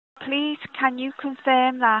Please can you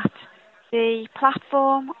confirm that the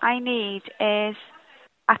platform I need is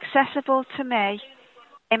accessible to me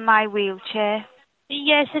in my wheelchair?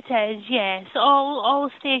 Yes, it is, yes. All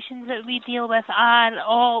stations that we deal with are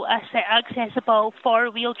all accessible for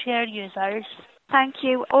wheelchair users. Thank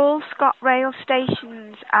you. All Scotrail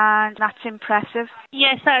stations, and that's impressive.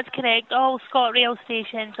 Yes, that's correct. All Scotrail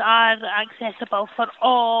stations are accessible for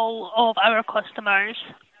all of our customers.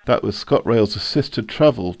 That was Scotrail's Assisted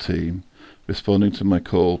Travel team responding to my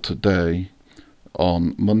call today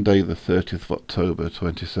on Monday the 30th of October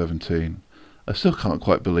 2017. I still can't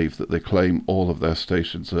quite believe that they claim all of their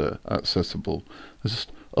stations are accessible. It's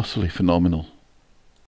just utterly phenomenal.